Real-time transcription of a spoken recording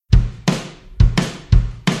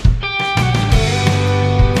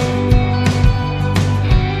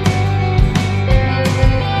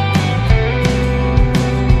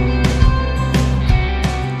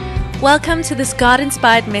Welcome to this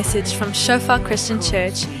God-inspired message from Shofar Christian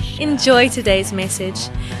Church. Enjoy today's message.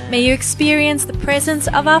 May you experience the presence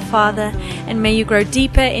of our Father, and may you grow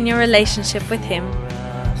deeper in your relationship with Him.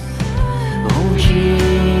 Oh, Jesus,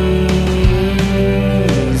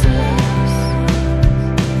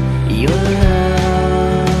 your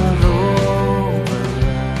love over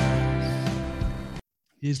us.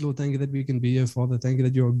 Yes, Lord, thank you that we can be here, Father. Thank you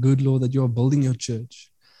that you are good, Lord, that you are building your church.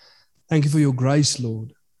 Thank you for your grace,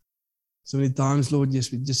 Lord. So many times, Lord,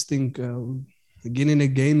 yes, we just think again and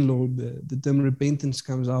again, Lord, the term repentance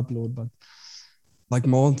comes up, Lord. But like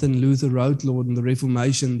Martin Luther wrote, Lord, in the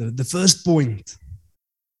Reformation, the first point,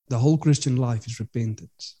 the whole Christian life is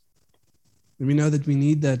repentance. And we know that we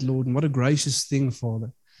need that, Lord. And what a gracious thing,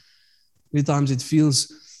 Father. Many times it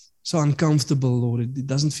feels so uncomfortable, Lord. It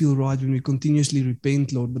doesn't feel right when we continuously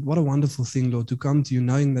repent, Lord. But what a wonderful thing, Lord, to come to you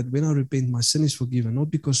knowing that when I repent, my sin is forgiven,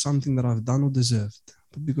 not because something that I've done or deserved,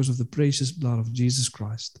 but because of the precious blood of Jesus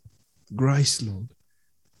Christ. Grace, Lord.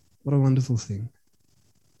 What a wonderful thing.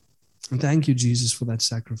 And thank you, Jesus, for that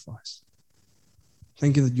sacrifice.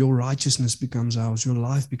 Thank you that your righteousness becomes ours, your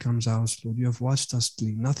life becomes ours, Lord. You have washed us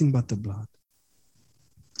clean, nothing but the blood.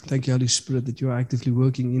 Thank you, Holy Spirit, that you are actively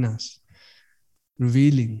working in us,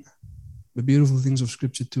 revealing the beautiful things of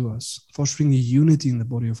Scripture to us, fostering the unity in the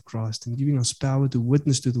body of Christ, and giving us power to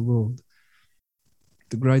witness to the world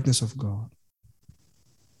the greatness of God.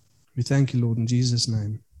 We thank you, Lord, in Jesus'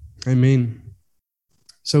 name. Amen.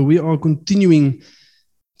 So we are continuing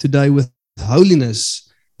today with Holiness,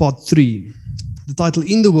 Part 3. The title,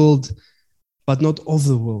 In the World, but Not of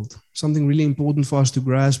the World. Something really important for us to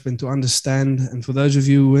grasp and to understand. And for those of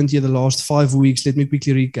you who weren't here the last 5 weeks, let me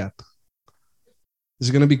quickly recap. This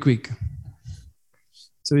is going to be quick.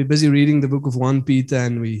 So we're busy reading the book of 1 Peter,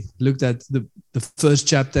 and we looked at the first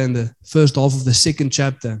chapter and the first half of the second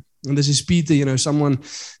chapter. And this is Peter, someone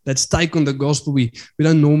that's take on the gospel we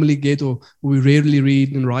don't normally get, or we rarely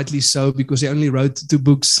read, and rightly so, because he only wrote 2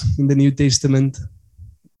 books in the New Testament.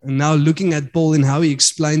 And now looking at Paul and how he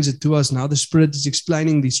explains it to us, and how the Spirit is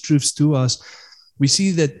explaining these truths to us, we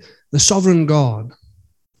see that the sovereign God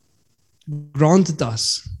granted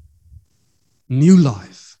us new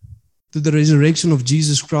life through the resurrection of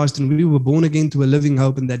Jesus Christ, and we were born again to a living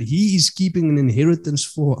hope, and that He is keeping an inheritance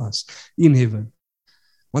for us in heaven.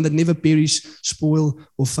 One that never perishes, spoil,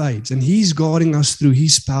 or fades. And He's guarding us through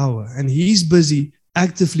His power. And He's busy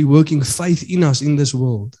actively working faith in us in this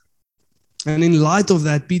world. And in light of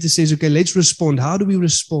that, Peter says, okay, let's respond. How do we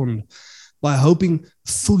respond? By hoping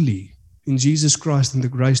fully in Jesus Christ and the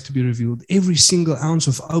grace to be revealed. Every single ounce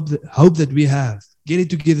of hope that we have, get it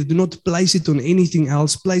together. Do not place it on anything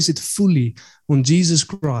else. Place it fully on Jesus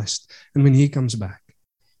Christ and when He comes back.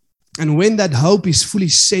 And when that hope is fully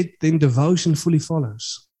set, then devotion fully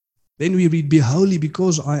follows. Then we read, be holy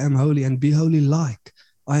because I am holy, and be holy like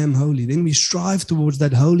I am holy. Then we strive towards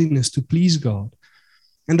that holiness to please God.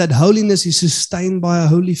 And that holiness is sustained by a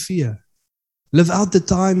holy fear. Live out the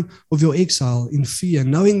time of your exile in fear,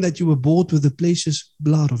 knowing that you were bought with the precious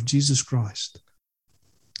blood of Jesus Christ.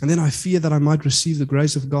 And then I fear that I might receive the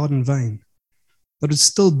grace of God in vain. That it's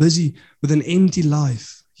still busy with an empty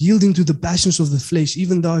life, yielding to the passions of the flesh,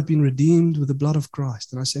 even though I've been redeemed with the blood of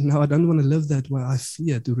Christ. And I said, no, I don't want to live that way. I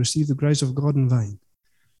fear to receive the grace of God in vain.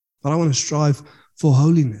 But I want to strive for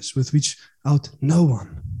holiness, with which out no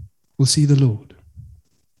one will see the Lord.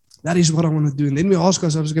 That is what I want to do. And then we ask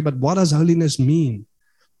ourselves, okay, but what does holiness mean?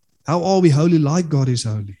 How are we holy like God is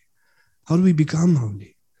holy? How do we become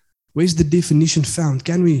holy? Where's the definition found?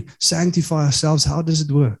 Can we sanctify ourselves? How does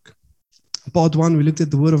it work? Part 1, we looked at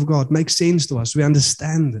the Word of God. Makes sense to us. We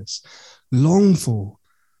understand this. Long for,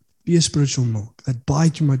 be a spiritual milk, that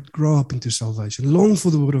bite you might grow up into salvation. Long for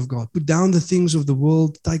the Word of God. Put down the things of the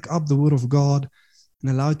world, take up the Word of God, and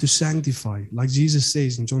allow it to sanctify you. Like Jesus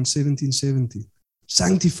says in John 17:17.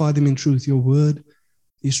 Sanctify them in truth. Your Word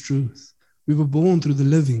is truth. We were born through the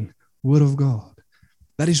living Word of God.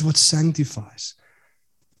 That is what sanctifies.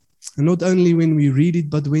 And not only when we read it,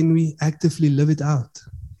 but when we actively live it out.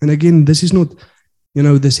 And again, this is not,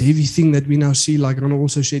 this heavy thing that we now see, like Ron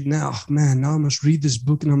also said, now I must read this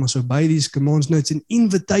book and I must obey these commands. No, it's an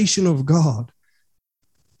invitation of God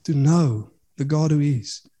to know the God who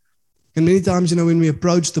is. And many times, when we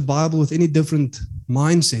approach the Bible with any different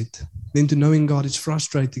mindset, then to knowing God, it's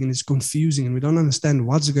frustrating and it's confusing and we don't understand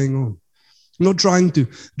what's going on. I'm not trying to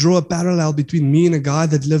draw a parallel between me and a guy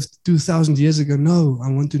that lived 2,000 years ago. No, I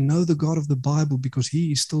want to know the God of the Bible because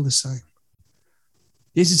He is still the same.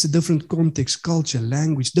 Yes, it's a different context, culture,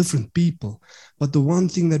 language, different people. But the one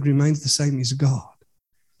thing that remains the same is God.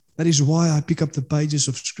 That is why I pick up the pages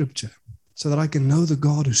of Scripture, so that I can know the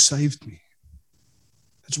God who saved me.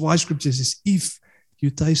 That's why Scripture says, if you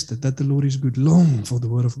tasted that the Lord is good, long for the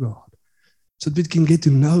word of God, so that we can get to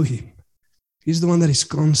know Him. He's the one that is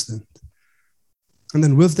constant. And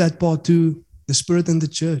then with that part too, the Spirit and the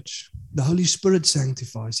church. The Holy Spirit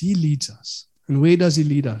sanctifies. He leads us. And where does He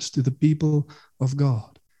lead us? To the people of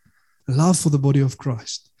God. Love for the body of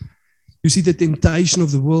Christ. You see the temptation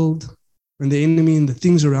of the world and the enemy and the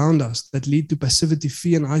things around us that lead to passivity,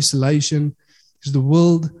 fear, and isolation is the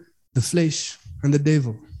world, the flesh, and the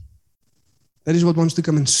devil. That is what wants to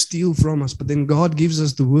come and steal from us. But then God gives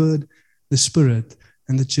us the Word, the Spirit,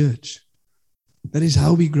 and the church. That is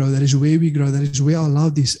how we grow. That is where we grow. That is where our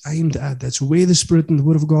love is aimed at. That's where the Spirit and the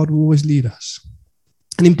Word of God will always lead us.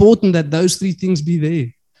 And important that those three things be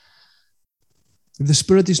there. If the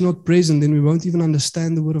Spirit is not present, then we won't even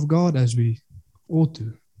understand the Word of God as we ought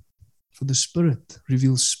to. For the Spirit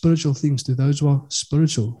reveals spiritual things to those who are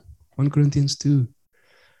spiritual. 1 Corinthians 2.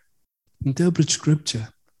 Interpret Scripture.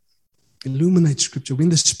 Illuminate Scripture. When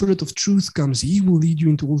the Spirit of truth comes, He will lead you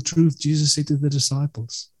into all truth, Jesus said to the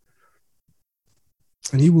disciples.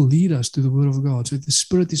 And He will lead us to the Word of God. So if the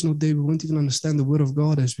Spirit is not there, we won't even understand the Word of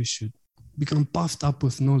God as we should. Become puffed up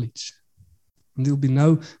with knowledge. And there will be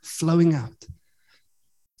no flowing out.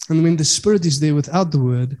 And when the Spirit is there without the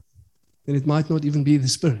Word, then it might not even be the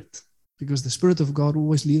Spirit. Because the Spirit of God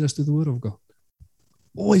always leads us to the Word of God.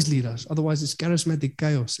 Always lead us. Otherwise it's charismatic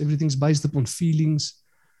chaos. Everything's based upon feelings.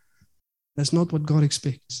 That's not what God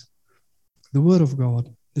expects. The Word of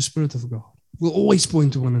God, the Spirit of God, will always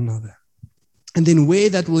point to one another. And then where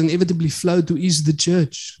that will inevitably flow to is the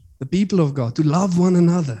church, the people of God, to love one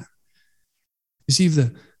another. You see, if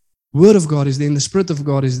the Word of God is there and the Spirit of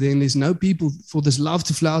God is there and there's no people for this love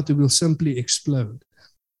to flow out, it will simply explode,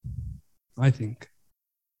 I think.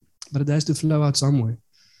 But it has to flow out somewhere.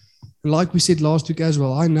 And like we said last week as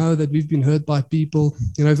well, I know that we've been hurt by people.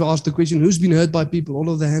 You know, if I ask the question, who's been hurt by people, all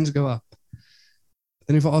of the hands go up.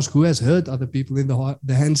 Then if I ask who has hurt other people, then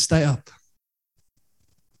the hands stay up.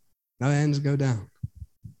 No hands go down.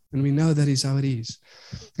 And we know that is how it is.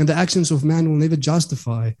 And the actions of man will never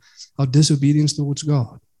justify our disobedience towards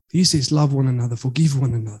God. He says, love one another, forgive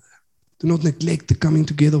one another. Do not neglect the coming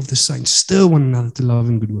together of the saints. Stir one another to love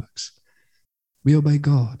and good works. We obey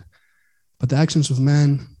God. But the actions of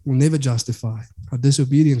man will never justify our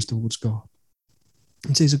disobedience towards God.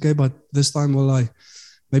 And says, okay, but this time will I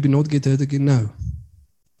maybe not get hurt again? No.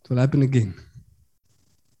 It will happen again.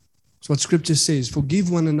 That's what Scripture says. Forgive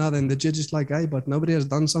one another. And the church is like, hey, but nobody has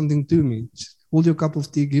done something to me. Just hold your cup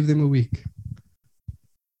of tea, give them a week.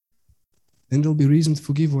 Then there'll be reason to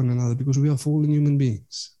forgive one another because we are fallen human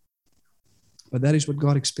beings. But that is what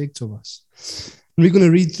God expects of us. And we're going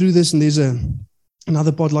to read through this, and there's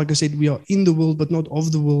another part, like I said, we are in the world, but not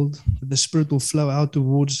of the world. The Spirit will flow out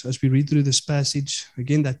towards as we read through this passage.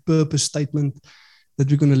 Again, that purpose statement that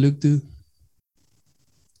we're going to look to.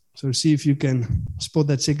 So see if you can spot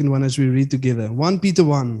that second one as we read together. 1 Peter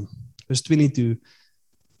 1, verse 22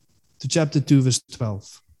 to chapter 2, verse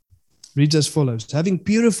 12. Reads as follows. Having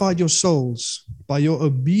purified your souls by your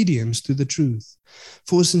obedience to the truth,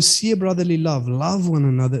 for a sincere brotherly love, love one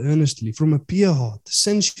another earnestly from a pure heart,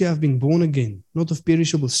 since you have been born again, not of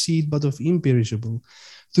perishable seed, but of imperishable,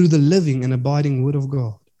 through the living and abiding word of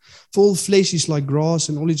God. For all flesh is like grass,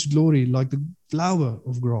 and all its glory like the flower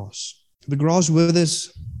of grass. The grass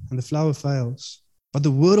withers and the flower fails, but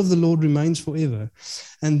the word of the Lord remains forever.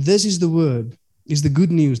 And this is the word, is the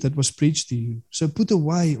good news that was preached to you. So put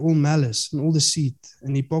away all malice and all deceit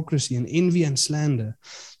and hypocrisy and envy and slander.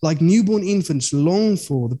 Like newborn infants, long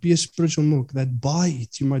for the pure spiritual milk, that by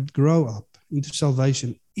it you might grow up into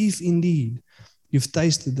salvation, if indeed you've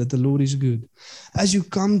tasted that the Lord is good. As you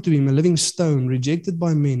come to Him, a living stone, rejected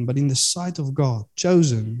by men, but in the sight of God,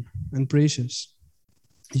 chosen and precious.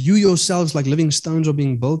 You yourselves, like living stones, are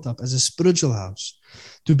being built up as a spiritual house,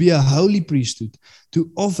 to be a holy priesthood, to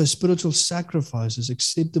offer spiritual sacrifices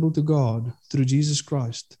acceptable to God through Jesus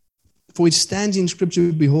Christ. For it stands in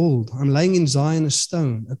Scripture, behold, I'm laying in Zion a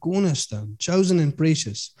stone, a cornerstone, chosen and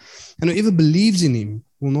precious, and whoever believes in Him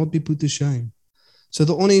will not be put to shame. So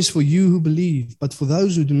the honor is for you who believe, but for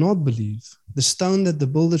those who do not believe, the stone that the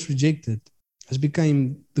builders rejected has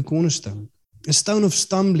become the cornerstone, a stone of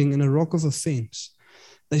stumbling and a rock of offense.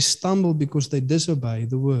 They stumble because they disobey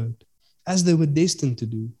the word, as they were destined to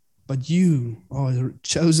do. But you are a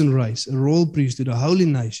chosen race, a royal priesthood, a holy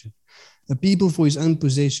nation, a people for His own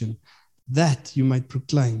possession, that you might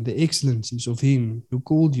proclaim the excellencies of Him who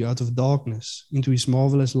called you out of darkness into His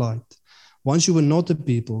marvelous light. Once you were not a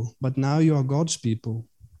people, but now you are God's people.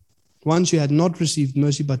 Once you had not received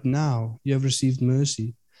mercy, but now you have received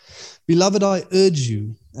mercy. Beloved, I urge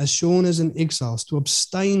you, as shown as an exiles, to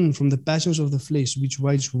abstain from the passions of the flesh, which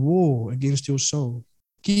wage war against your soul.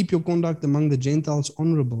 Keep your conduct among the Gentiles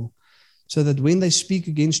honorable, so that when they speak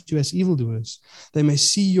against you as evildoers, they may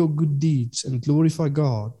see your good deeds and glorify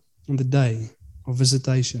God on the day of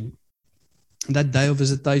visitation. That day of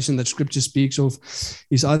visitation that Scripture speaks of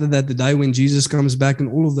is either that the day when Jesus comes back and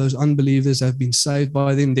all of those unbelievers have been saved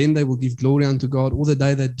by them, then they will give glory unto God, or the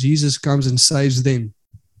day that Jesus comes and saves them,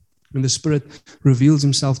 and the Spirit reveals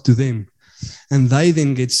himself to them, and they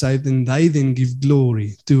then get saved, and they then give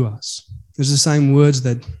glory to us. It's the same words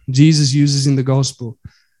that Jesus uses in the gospel.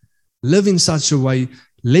 Live in such a way,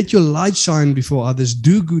 let your light shine before others,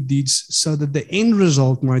 do good deeds, so that the end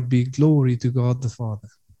result might be glory to God the Father.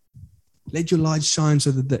 Let your light shine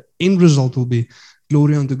so that the end result will be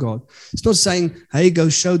glory unto God. It's not saying, hey, go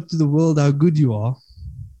show to the world how good you are.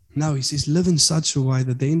 No, he says, live in such a way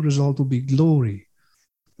that the end result will be glory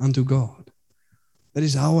unto God. That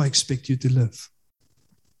is how I expect you to live.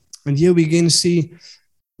 And here we again see,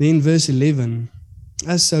 then verse 11,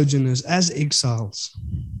 as sojourners, as exiles,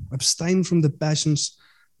 abstain from the passions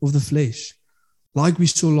of the flesh. Like we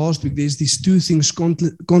saw last week, there's these two things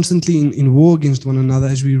constantly in war against one another,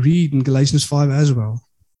 as we read in Galatians 5 as well.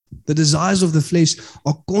 The desires of the flesh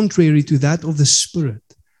are contrary to that of the Spirit.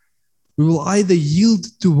 We will either yield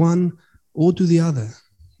to one or to the other.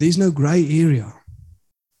 There's no gray area.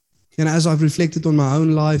 And as I've reflected on my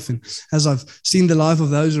own life and as I've seen the life of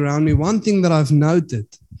those around me, one thing that I've noted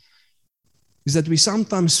is that we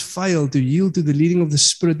sometimes fail to yield to the leading of the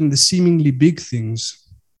Spirit in the seemingly big things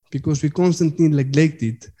because we constantly neglect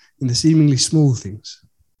it in the seemingly small things.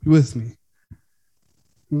 You with me?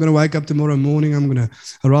 I'm going to wake up tomorrow morning. I'm going to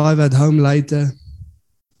arrive at home later.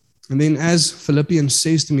 And then as Philippians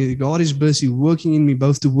says to me, God is busy working in me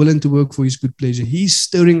both to will and to work for his good pleasure. He's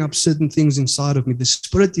stirring up certain things inside of me. The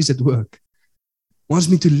Spirit is at work. Wants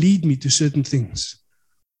me to lead me to certain things.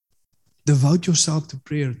 Devote yourself to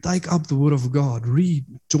prayer. Take up the word of God. Read.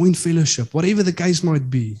 Join fellowship. Whatever the case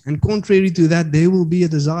might be. And contrary to that, there will be a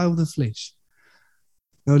desire of the flesh.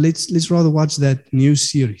 Now let's rather watch that new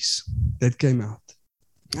series that came out.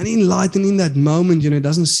 And in light and in that moment, it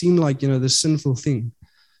doesn't seem like, the sinful thing.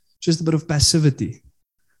 Just a bit of passivity.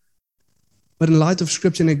 But in light of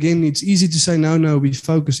Scripture, and again, it's easy to say, no, we're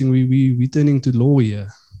focusing, we're turning to law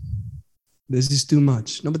here. This is too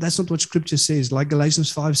much. No, but that's not what Scripture says. Like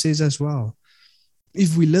Galatians 5 says as well.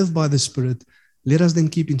 If we live by the Spirit, let us then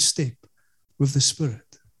keep in step with the Spirit.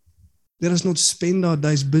 Let us not spend our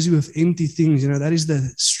days busy with empty things. That is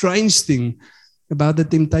the strange thing about the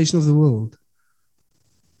temptation of the world.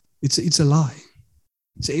 It's a lie.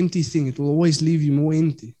 It's an empty thing. It will always leave you more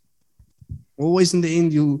empty. Always in the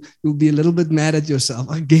end, you'll be a little bit mad at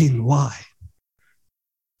yourself. Again, why?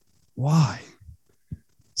 Why?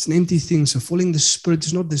 It's an empty thing. So following the Spirit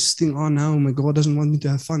is not this thing, oh no, my God doesn't want me to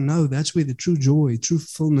have fun. No, that's where the true joy, true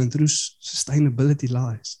fulfillment, true sustainability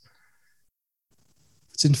lies.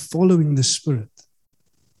 It's in following the Spirit.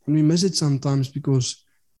 And we miss it sometimes because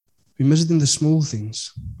we miss it in the small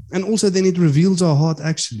things. And also then it reveals our heart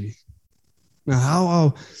actually. Now, how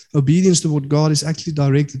our obedience toward God is actually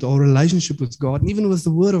directed, our relationship with God, and even with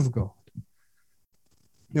the Word of God.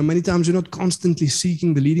 Many times we're not constantly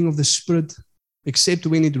seeking the leading of the Spirit, except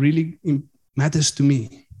when it really matters to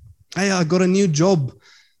me. Hey, I got a new job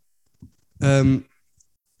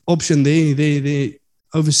option there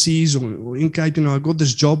overseas or in Cape. I got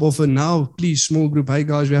this job offer now. Please, small group, hey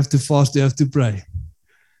guys, we have to fast, we have to pray.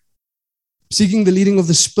 Seeking the leading of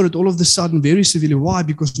the Spirit all of a sudden very severely. Why?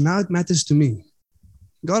 Because now it matters to me.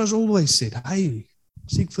 God has always said, hey,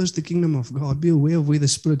 seek first the kingdom of God. Be aware of where the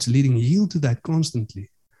Spirit's leading. Yield to that constantly.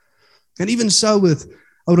 And even so with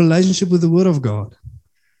our relationship with the Word of God.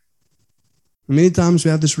 Many times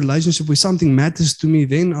we have this relationship where something matters to me,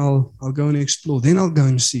 then I'll go and explore, then I'll go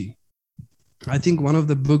and see. I think one of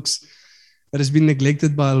the books that has been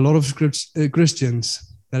neglected by a lot of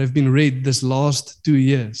Christians that have been read this last 2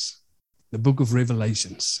 years, the book of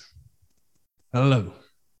Revelations. Hello.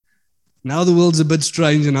 Now the world's a bit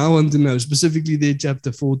strange and I want to know, specifically there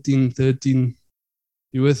chapter 14, 13.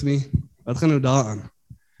 You with me? Wat gaan nou daaraan?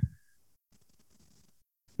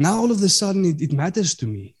 Now all of a sudden it matters to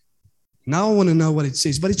me. Now I want to know what it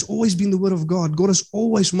says. But it's always been the Word of God. God has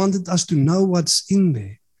always wanted us to know what's in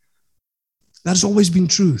there. That has always been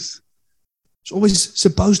truth. It's always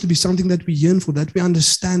supposed to be something that we yearn for, that we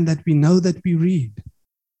understand, that we know, that we read.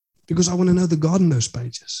 Because I want to know the God in those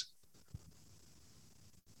pages.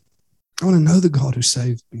 I want to know the God who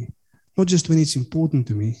saved me. Not just when it's important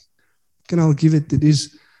to me. I'll give it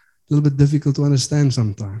is a little bit difficult to understand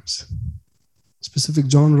sometimes. Specific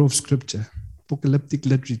genre of Scripture. apocalyptic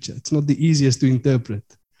literature. It's not the easiest to interpret.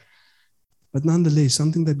 But nonetheless,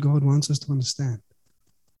 something that God wants us to understand.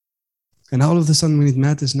 And all of a sudden, when it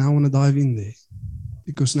matters, now I want to dive in there.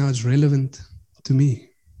 Because now it's relevant to me.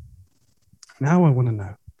 Now I want to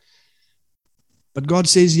know. But God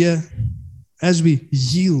says here, as we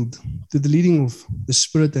yield to the leading of the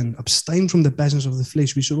Spirit and abstain from the passions of the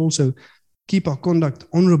flesh, we should also keep our conduct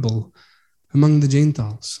honorable among the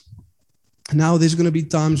Gentiles. Now there's going to be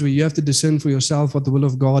times where you have to discern for yourself what the will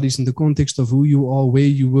of God is in the context of who you are, where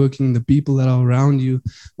you're working, the people that are around you.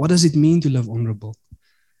 What does it mean to live honorable?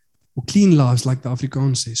 Or clean lives, like the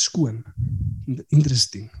Afrikaans says, skoon.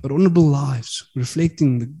 Interesting. But honorable lives,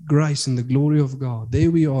 reflecting the grace and the glory of God.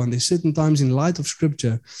 There we are. And there's certain times in light of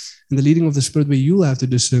Scripture and the leading of the Spirit where you'll have to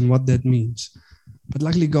discern what that means. But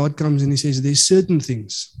luckily God comes and He says there's certain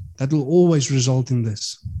things that will always result in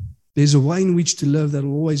this. There's a way in which to live that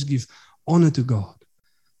will always give honor to God,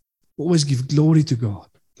 always give glory to God.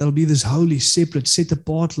 There'll be this holy, separate,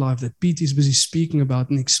 set-apart life that Pete is busy speaking about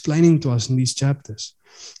and explaining to us in these chapters.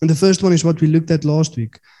 And the first one is what we looked at last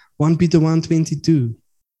week, 1 Peter 1:22.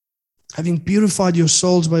 Having purified your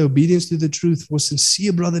souls by obedience to the truth for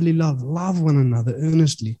sincere brotherly love, love one another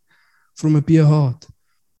earnestly from a pure heart.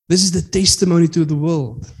 This is the testimony to the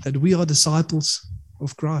world that we are disciples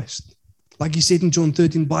of Christ. Like He said in John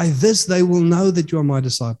 13, by this they will know that you are my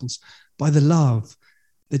disciples, by the love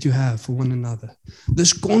that you have for one another.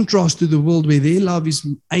 This contrast to the world where their love is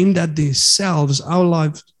aimed at themselves, our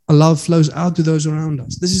love flows out to those around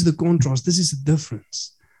us. This is the contrast. This is the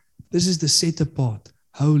difference. This is the set apart,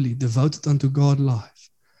 holy, devoted unto God life.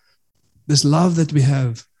 This love that we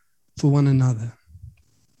have for one another.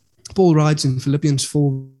 Paul writes in Philippians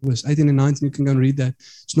 4, verse 18 and 19, you can go and read that.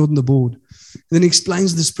 It's not on the board. And then he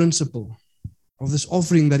explains this principle of this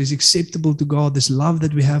offering that is acceptable to God, this love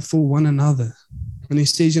that we have for one another. And he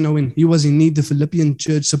says, when he was in need, the Philippian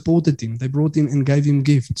church supported him. They brought him and gave him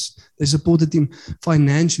gifts. They supported him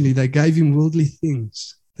financially. They gave him worldly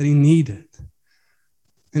things that he needed.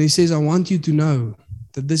 And he says, I want you to know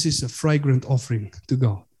that this is a fragrant offering to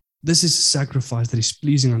God. This is a sacrifice that is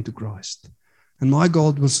pleasing unto Christ. And my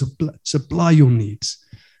God will supply your needs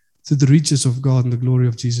through the riches of God and the glory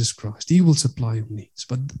of Jesus Christ. He will supply your needs.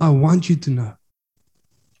 But I want you to know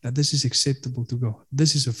that this is acceptable to God.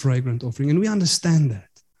 This is a fragrant offering. And we understand that.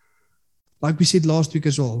 Like we said last week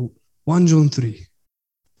as well, 1 John 3.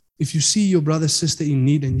 If you see your brother, sister in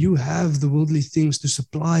need and you have the worldly things to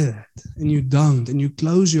supply that and you don't and you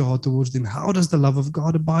close your heart towards them, how does the love of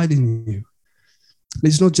God abide in you?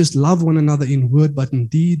 Let's not just love one another in word, but in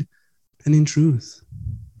deed and in truth.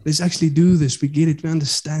 Let's actually do this. We get it. We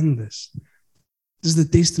understand this. This is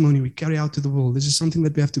the testimony we carry out to the world. This is something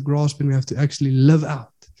that we have to grasp and we have to actually live out.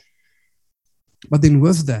 But then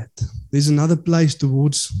with that, there's another place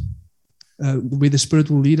towards where the Spirit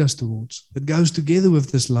will lead us towards. It goes together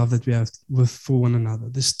with this love that we have for one another,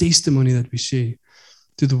 this testimony that we share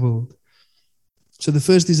to the world. So the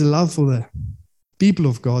first is a love for the people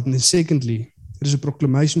of God. And then secondly, it is a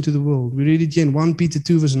proclamation to the world. We read it here in 1 Peter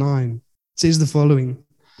 2 verse 9. It says the following,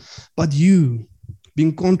 but you,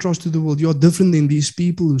 being contrast to the world, you are different than these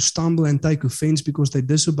people who stumble and take offense because they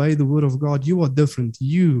disobey the word of God. You are different.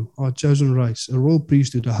 You are a chosen race, a royal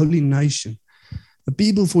priesthood, a holy nation, a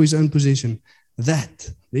people for His own possession. That,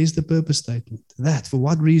 there's the purpose statement. That, for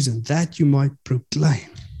what reason? That you might proclaim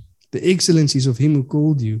the excellencies of Him who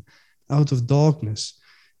called you out of darkness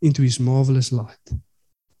into His marvelous light.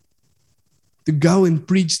 To go and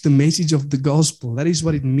preach the message of the gospel. That is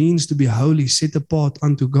what it means to be holy, set apart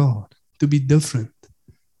unto God, to be different.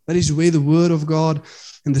 That is where the word of God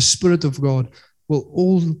and the Spirit of God will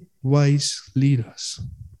always lead us.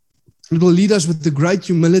 It will lead us with the great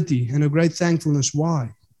humility and a great thankfulness.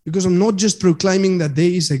 Why? Because I'm not just proclaiming that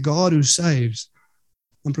there is a God who saves.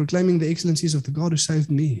 I'm proclaiming the excellencies of the God who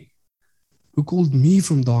saved me, who called me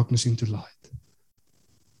from darkness into light.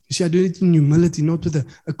 You see, I do it in humility, not with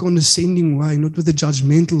a condescending way, not with a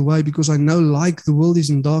judgmental way, because I know like the world is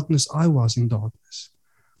in darkness, I was in darkness.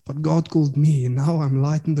 But God called me, and now I'm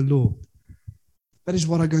light in the Lord. That is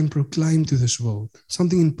what I go and proclaim to this world.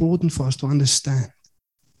 Something important for us to understand,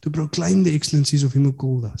 to proclaim the excellencies of Him who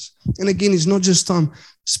called us. And again, it's not just some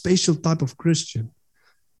special type of Christian.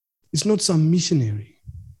 It's not some missionary.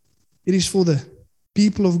 It is for the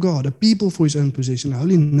people of God, a people for His own possession, a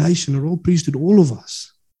holy nation, a royal priesthood, all of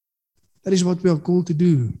us. That is what we are called to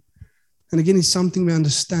do. And again, it's something we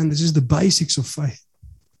understand. This is the basics of faith.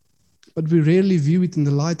 But we rarely view it in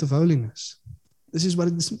the light of holiness. This is what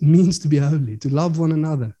it means to be holy, to love one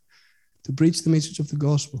another, to preach the message of the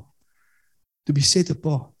gospel, to be set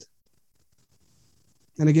apart.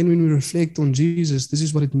 And again, when we reflect on Jesus, this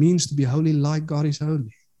is what it means to be holy like God is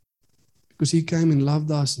holy. Because he came and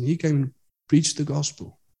loved us, and he came and preached the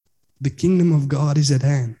gospel. The kingdom of God is at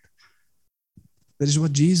hand. That is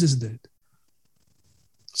what Jesus did.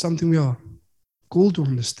 Something we are called to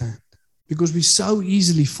understand. Because we so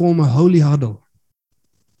easily form a holy huddle.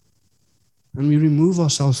 And we remove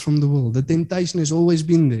ourselves from the world. The temptation has always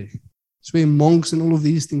been there. It's where monks and all of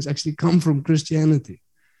these things actually come from Christianity.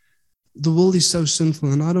 The world is so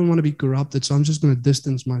sinful, and I don't want to be corrupted, so I'm just going to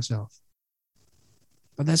distance myself.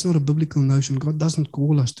 But that's not a biblical notion. God doesn't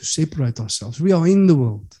call us to separate ourselves. We are in the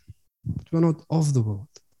world, but we're not of the world.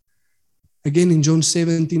 Again, in John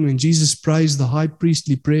 17, when Jesus prays the high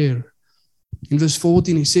priestly prayer, in verse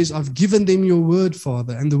 14, he says, I've given them your word,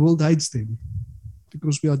 Father, and the world hates them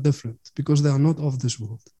because we are different, because they are not of this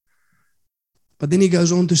world. But then he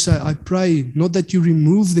goes on to say, I pray not that you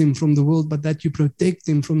remove them from the world, but that you protect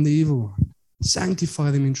them from the evil one. Sanctify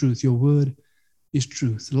them in truth. Your word is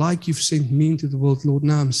truth. Like you've sent me into the world, Lord,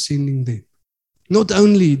 now I'm sending them. Not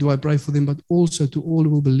only do I pray for them, but also to all who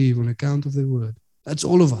will believe on account of their word. That's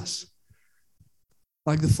all of us.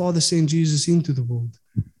 Like the Father sent Jesus into the world,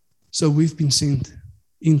 so we've been sent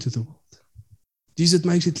into the world. Jesus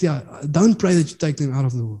makes it clear, don't pray that you take them out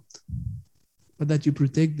of the world, but that you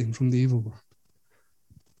protect them from the evil one.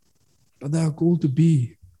 But they are called to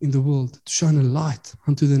be in the world, to shine a light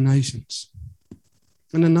unto the nations.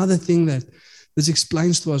 And another thing that this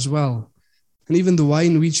explains to us well, and even the way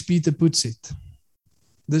in which Peter puts it,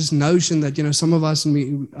 this notion that, some of us,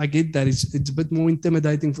 and I get that, it's a bit more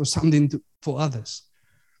intimidating for some than for others.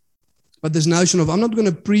 But this notion of, I'm not going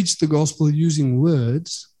to preach the gospel using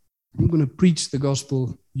words, I'm going to preach the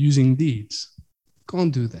gospel using deeds.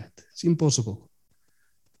 Can't do that. It's impossible.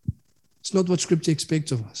 It's not what Scripture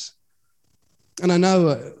expects of us. And I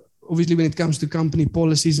know, obviously, when it comes to company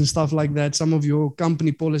policies and stuff like that, some of your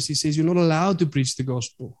company policy says you're not allowed to preach the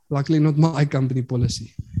gospel. Luckily, not my company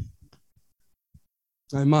policy.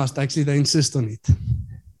 I must. Actually, they insist on it.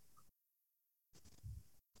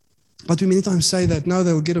 But we many times say that, no,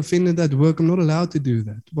 they'll get offended at work. I'm not allowed to do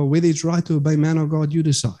that. But whether it's right to obey man or God, you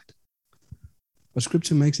decide. But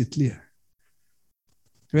Scripture makes it clear.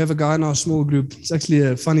 We have a guy in our small group. It's actually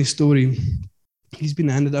a funny story. He's been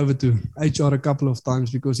handed over to HR a couple of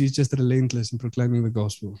times because he's just relentless in proclaiming the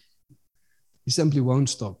gospel. He simply won't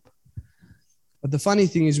stop. But the funny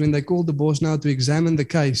thing is, when they called the boss now to examine the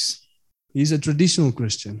case, he's a traditional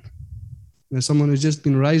Christian. There's someone who's just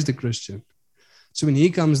been raised a Christian. So when he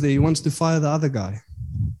comes there, he wants to fire the other guy.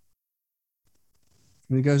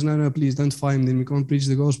 And he goes, no, please don't fire him. Then we can't preach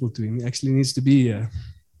the gospel to him. He actually needs to be here.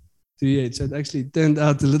 So it actually turned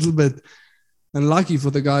out a little bit unlucky for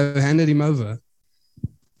the guy who handed him over.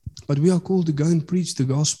 But we are called to go and preach the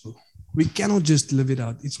gospel. We cannot just live it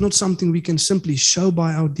out. It's not something we can simply show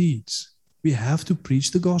by our deeds. We have to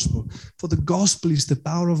preach the gospel. For the gospel is the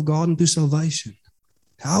power of God unto salvation.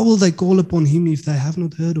 How will they call upon him if they have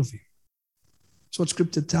not heard of him? That's what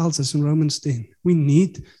Scripture tells us in Romans 10. We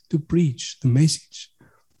need to preach the message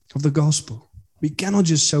of the gospel. We cannot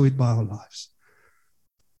just show it by our lives.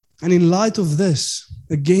 And in light of this,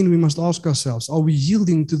 again, we must ask ourselves, are we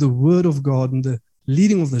yielding to the word of God and the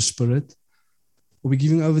leading of the Spirit, or are we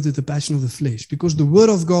giving over to the passion of the flesh? Because the word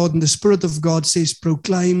of God and the Spirit of God says,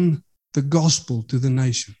 proclaim the gospel to the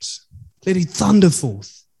nations. Let it thunder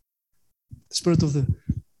forth. The spirit of the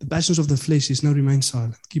passions of the flesh is now remain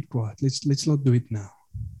silent. Keep quiet. Let's not do it now.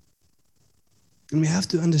 And we have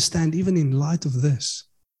to understand, even in light of this,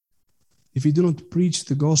 if we do not preach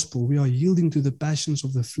the gospel, we are yielding to the passions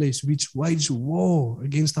of the flesh, which wage war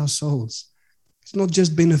against our souls. It's not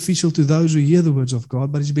just beneficial to those who hear the words of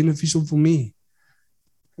God, but it's beneficial for me.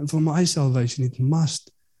 And for my salvation, it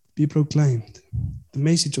must be proclaimed. The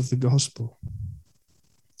message of the gospel.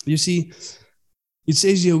 You see, it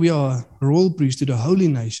says here we are a royal priesthood, a holy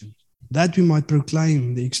nation, that we might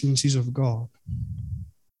proclaim the excellencies of God.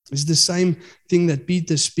 It's the same thing that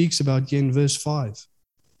Peter speaks about here in verse 5.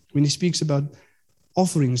 When he speaks about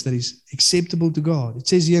offerings that is acceptable to God. It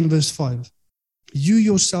says here in verse 5, you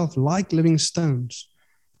yourself, like living stones,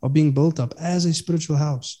 are being built up as a spiritual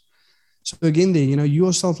house. So again there, you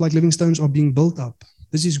yourself, like living stones, are being built up.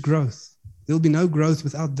 This is growth. There'll be no growth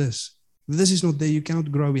without this. If this is not there, you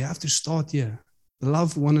cannot grow. We have to start here. The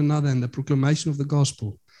love for one another and the proclamation of the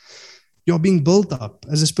gospel. You are being built up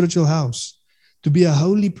as a spiritual house to be a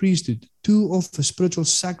holy priesthood, to offer spiritual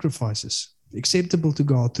sacrifices acceptable to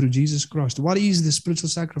God through Jesus Christ. What is the spiritual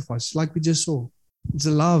sacrifice? Like we just saw, it's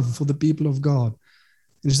a love for the people of God.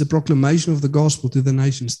 It is the proclamation of the gospel to the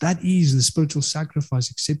nations. That is the spiritual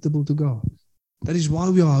sacrifice acceptable to God. That is why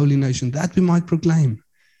we are a holy nation, that we might proclaim.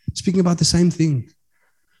 Speaking about the same thing.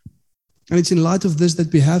 And it's in light of this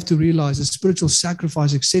that we have to realize a spiritual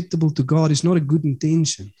sacrifice acceptable to God is not a good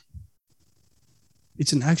intention.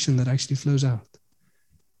 It's an action that actually flows out.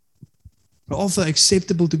 The offer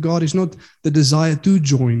acceptable to God is not the desire to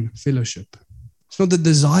join fellowship. It's not the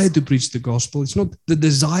desire to preach the gospel. It's not the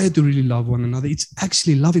desire to really love one another. It's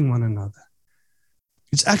actually loving one another.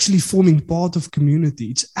 It's actually forming part of community.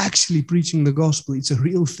 It's actually preaching the gospel. It's a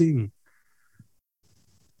real thing.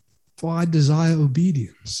 For I desire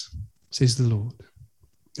obedience, says the Lord.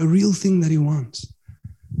 A real thing that He wants.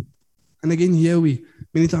 And again, here we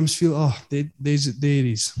many times feel, there it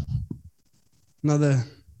is. Another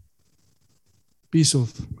piece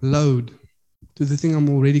of load to the thing I'm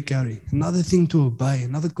already carrying. Another thing to obey.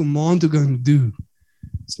 Another command to go and do.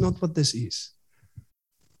 It's not what this is.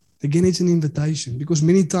 Again, it's an invitation, because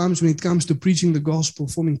many times when it comes to preaching the gospel,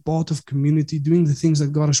 forming part of community, doing the things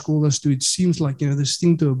that God has called us to, it seems like, this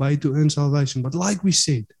thing to obey to earn salvation. But like we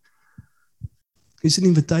said, it's an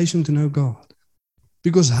invitation to know God.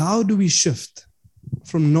 Because how do we shift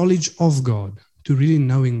from knowledge of God to really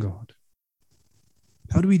knowing God?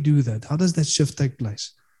 How do we do that? How does that shift take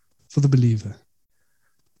place for the believer?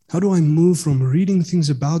 How do I move from reading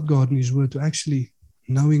things about God and His Word to actually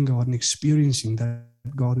knowing God and experiencing that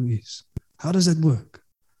God who is? How does that work?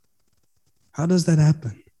 How does that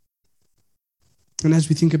happen? And as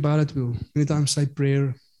we think about it, we'll many times say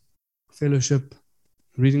prayer, fellowship,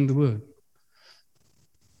 reading the Word.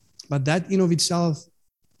 But that in of itself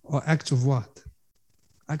are acts of what?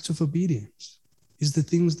 Acts of obedience. Is the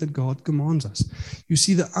things that God commands us. You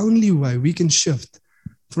see, the only way we can shift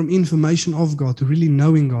from information of God to really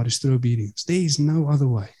knowing God is through obedience. There is no other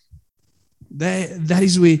way. That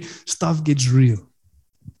is where stuff gets real.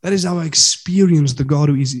 That is how I experience the God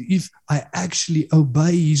who is. If I actually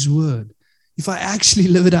obey His Word, if I actually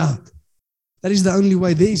live it out, that is the only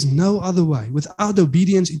way. There is no other way. Without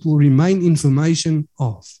obedience, it will remain information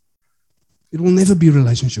of. It will never be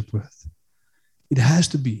relationship with. It has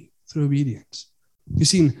to be through obedience. You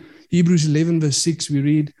see, in Hebrews 11 verse 6, we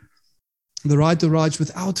read, the writer writes,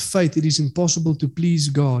 without faith it is impossible to please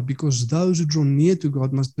God, because those who draw near to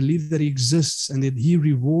God must believe that He exists and that He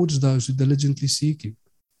rewards those who diligently seek Him.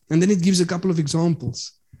 And then it gives a couple of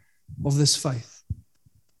examples of this faith.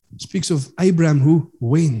 It speaks of Abraham who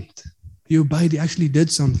went. He obeyed, he actually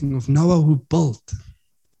did something. Of Noah who built.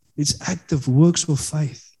 It's active works of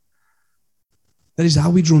faith. That is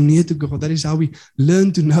how we draw near to God. That is how we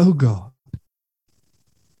learn to know God.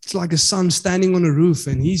 It's like a son standing on a roof,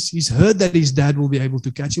 and he's heard that his dad will be able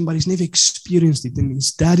to catch him, but he's never experienced it. And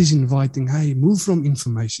his dad is inviting, hey, move from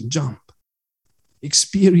information, jump.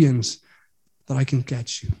 Experience that I can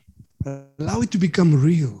catch you. Allow it to become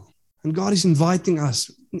real. And God is inviting us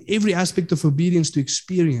in every aspect of obedience to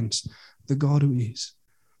experience the God who is.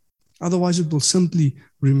 Otherwise, it will simply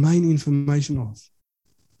remain information of.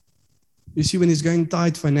 You see, when it's going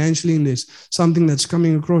tight financially and there's something that's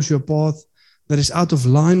coming across your path that is out of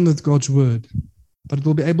line with God's Word, but it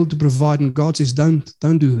will be able to provide. And God says, don't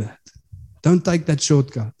do that. Don't take that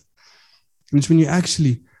shortcut. And it's when you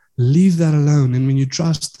actually leave that alone and when you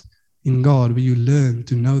trust in God, where you learn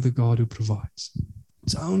to know the God who provides.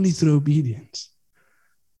 It's only through obedience.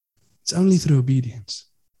 It's only through obedience.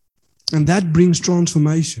 And that brings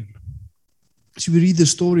transformation. So we read the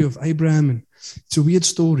story of Abraham, and it's a weird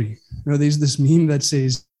story. There's this meme that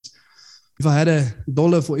says, if I had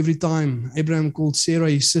 $1 for every time Abraham called Sarah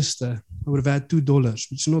his sister, I would have had $2,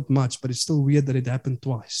 which is not much, but it's still weird that it happened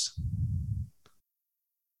twice.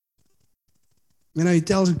 He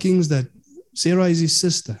tells the kings that Sarah is his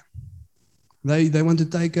sister. They want to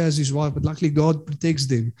take her as his wife, but luckily God protects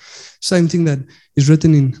them. Same thing that is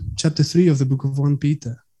written in chapter 3 of the book of 1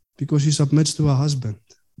 Peter, because she submits to her husband.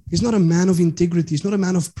 He's not a man of integrity. He's not a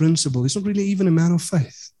man of principle. He's not really even a man of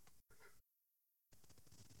faith.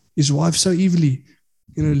 His wife so evilly,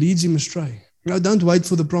 leads him astray. Don't wait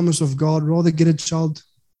for the promise of God. Rather get a child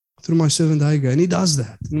through my servant Hagar. And he does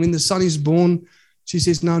that. And when the son is born, she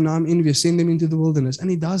says, no, I'm envious. Send him into the wilderness. And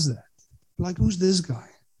he does that. Like, who's this guy?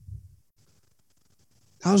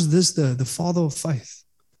 How's this the father of faith?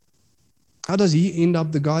 How does he end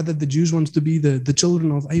up the guy that the Jews want to be the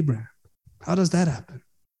children of Abraham? How does that happen?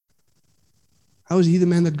 How is he the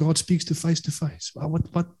man that God speaks to face to face?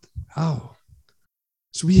 What? How?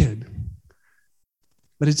 It's weird.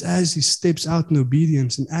 But it's as he steps out in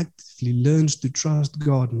obedience and actively learns to trust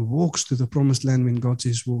God and walks to the promised land when God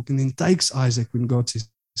says walk, and then takes Isaac when God says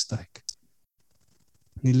take.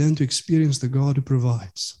 And he learns to experience the God who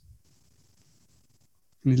provides.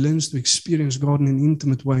 And he learns to experience God in an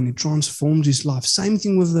intimate way, and he transforms his life. Same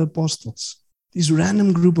thing with the apostles. This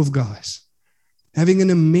random group of guys having an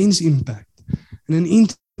immense impact and an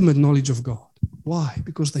intimate ultimate knowledge of God. Why?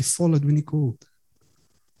 Because they followed when He called.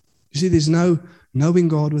 You see, there's no knowing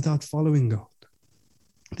God without following God.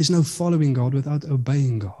 There's no following God without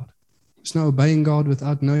obeying God. There's no obeying God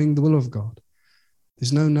without knowing the will of God.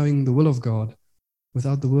 There's no knowing the will of God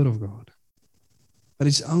without the Word of God. But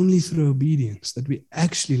it's only through obedience that we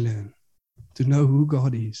actually learn to know who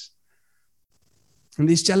God is. And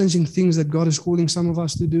these challenging things that God is calling some of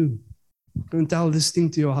us to do. Go and tell this thing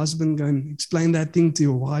to your husband. Go and explain that thing to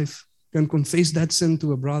your wife. Go and confess that sin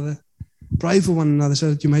to a brother. Pray for one another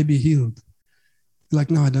so that you may be healed. You're like,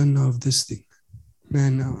 no, I don't know of this thing.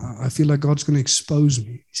 Man, I feel like God's going to expose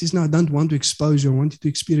me. He says, no, I don't want to expose you. I want you to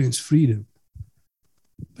experience freedom.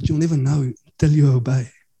 But you'll never know until you obey.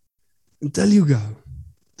 Until you go.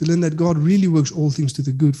 To learn that God really works all things to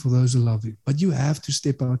the good for those who love Him. But you have to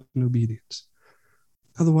step out in obedience.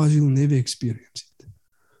 Otherwise, you'll never experience it.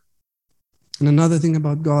 And another thing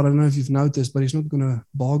about God, I don't know if you've noticed, but He's not going to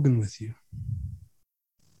bargain with you.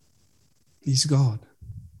 He's God.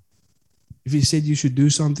 If He said you should do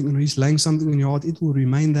something or He's laying something in your heart, it will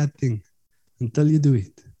remain that thing until you do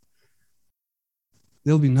it.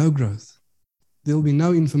 There'll be no growth. There'll be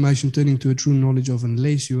no information turning to a true knowledge of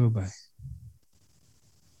unless you obey.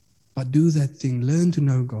 But do that thing. Learn to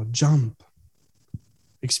know God. Jump.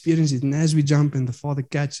 Experience it. And as we jump and the Father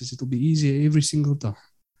catches, it'll be easier every single time.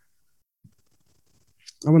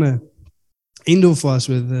 I want to end off us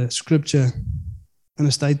with a scripture and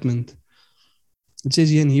a statement. It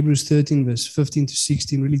says here in Hebrews 13, verse 15 to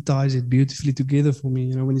 16, really ties it beautifully together for me.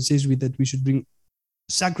 You know, when it says that we should bring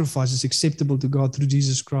sacrifices acceptable to God through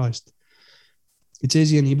Jesus Christ. It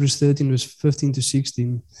says here in Hebrews 13, verse 15 to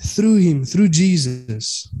 16, through Him, through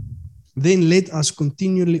Jesus, then let us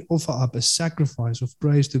continually offer up a sacrifice of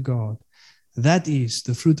praise to God. That is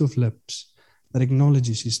the fruit of lips that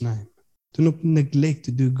acknowledges His name. Do not neglect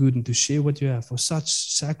to do good and to share what you have, for such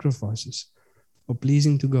sacrifices are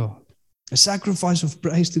pleasing to God. A sacrifice of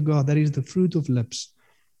praise to God, that is the fruit of lips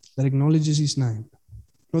that acknowledges His name.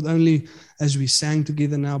 Not only as we sang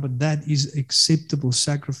together now, but that is acceptable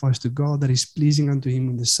sacrifice to God that is pleasing unto Him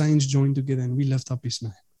when the saints join together and we lift up His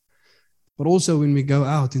name. But also when we go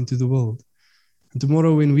out into the world. And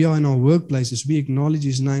tomorrow when we are in our workplaces, we acknowledge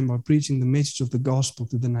His name by preaching the message of the gospel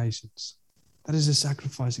to the nations. That is a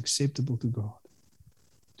sacrifice acceptable to God.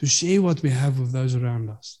 To share what we have with those around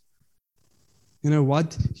us. You know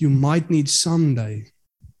what you might need someday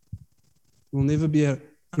will never be a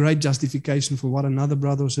great justification for what another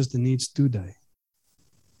brother or sister needs today.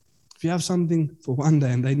 If you have something for one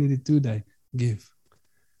day and they need it today, give.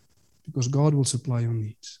 Because God will supply your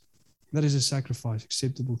needs. That is a sacrifice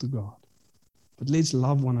acceptable to God. But let's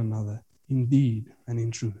love one another in deed and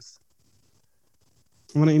in truth.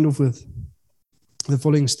 I want to end off with the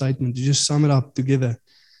following statement to just sum it up together.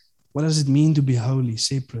 What does it mean to be holy,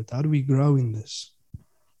 separate? How do we grow in this?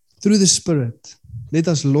 Through the Spirit, let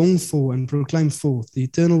us long for and proclaim forth the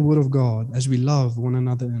eternal word of God as we love one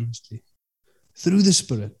another earnestly. Through the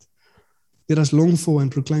Spirit, let us long for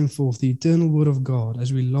and proclaim forth the eternal word of God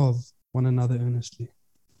as we love one another earnestly.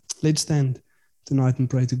 Let's stand tonight and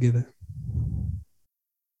pray together.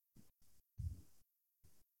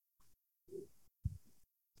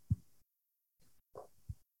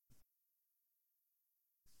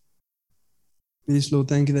 Yes, Lord,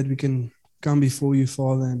 thank you that we can come before you,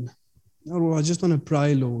 Father. And Lord, I just want to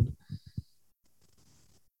pray, Lord.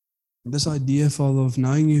 This idea, Father, of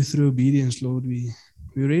knowing you through obedience, Lord, we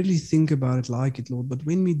rarely think about it like it, Lord. But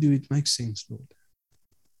when we do, it makes sense, Lord.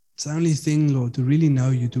 It's the only thing, Lord, to really know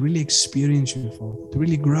you, to really experience you, Father, to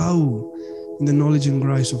really grow in the knowledge and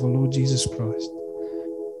grace of our Lord Jesus Christ.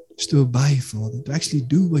 Just to obey, Father, to actually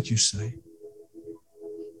do what you say.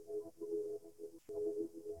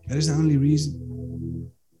 That is the only reason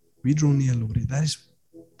we draw near, Lord. That is,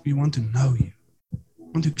 we want to know you.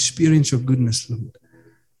 We want to experience your goodness, Lord.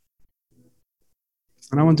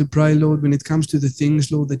 And I want to pray, Lord, when it comes to the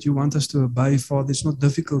things, Lord, that you want us to obey, Father, it's not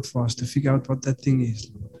difficult for us to figure out what that thing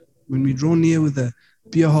is, Lord. When we draw near with a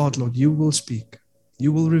pure heart, Lord, you will speak.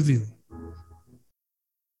 You will reveal.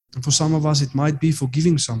 And for some of us, it might be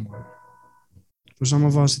forgiving someone. For some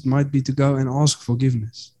of us, it might be to go and ask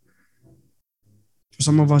forgiveness. For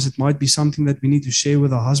some of us, it might be something that we need to share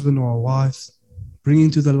with our husband or our wife, bringing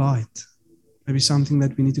to the light. Maybe something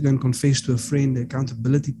that we need to go and confess to a friend, an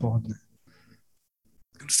accountability partner.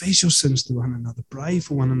 Confess your sins to one another. Pray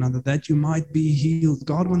for one another that you might be healed.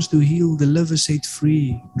 God wants to heal, deliver, set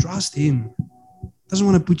free. Trust Him. He doesn't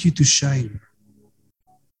want to put you to shame.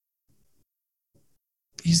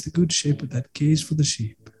 He's the good shepherd that cares for the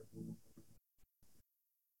sheep.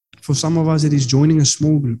 For some of us, it is joining a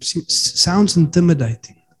small group. Sounds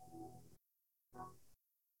intimidating.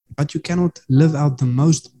 But you cannot live out the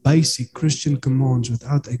most basic Christian commands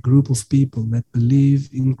without a group of people that believe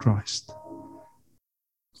in Christ.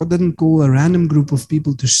 God didn't call a random group of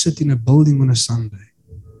people to sit in a building on a Sunday.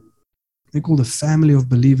 He called a family of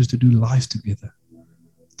believers to do life together,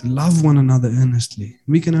 to love one another earnestly.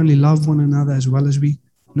 We can only love one another as well as we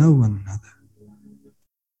know one another.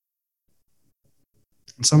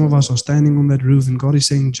 And some of us are standing on that roof and God is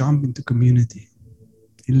saying, jump into community.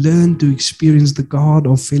 You learn to experience the God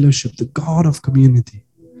of fellowship, the God of community.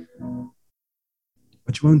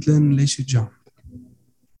 But you won't learn unless you jump.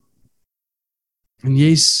 And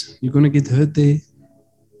yes, you're going to get hurt there.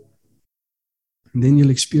 And then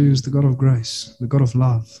you'll experience the God of grace, the God of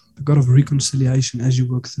love, the God of reconciliation as you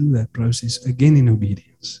work through that process, again in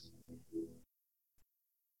obedience.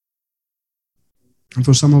 And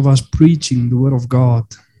for some of us, preaching the word of God,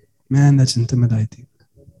 man, that's intimidating.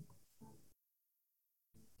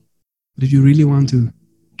 But if you really want to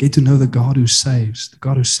get to know the God who saves, the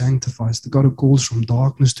God who sanctifies, the God who calls from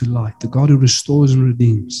darkness to light, the God who restores and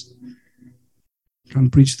redeems, come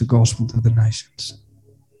preach the gospel to the nations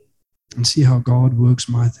and see how God works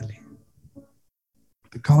mightily.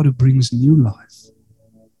 The God who brings new life.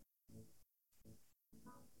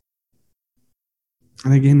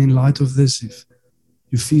 And again, in light of this, if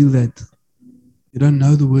you feel that you don't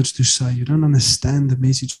know the words to say, you don't understand the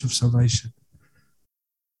message of salvation,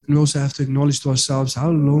 and we also have to acknowledge to ourselves, how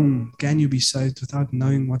long can you be saved without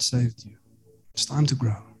knowing what saved you? It's time to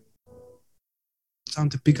grow. It's time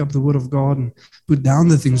to pick up the word of God and put down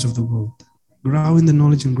the things of the world. Grow in the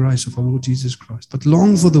knowledge and grace of our Lord Jesus Christ. But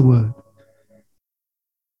long for the word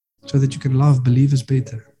so that you can love believers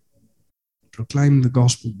better, proclaim the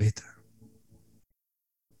gospel better,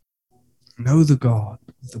 know the God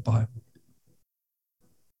of the Bible.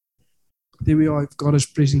 There we are. If God is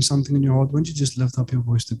pressing something in your heart, why don't you just lift up your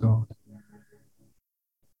voice to God?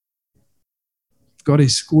 If God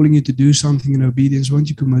is calling you to do something in obedience, why don't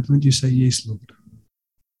you commit? Why don't you say, yes, Lord?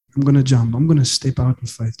 I'm going to jump. I'm going to step out in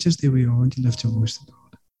faith. Just there we are. Why don't you lift your voice to God?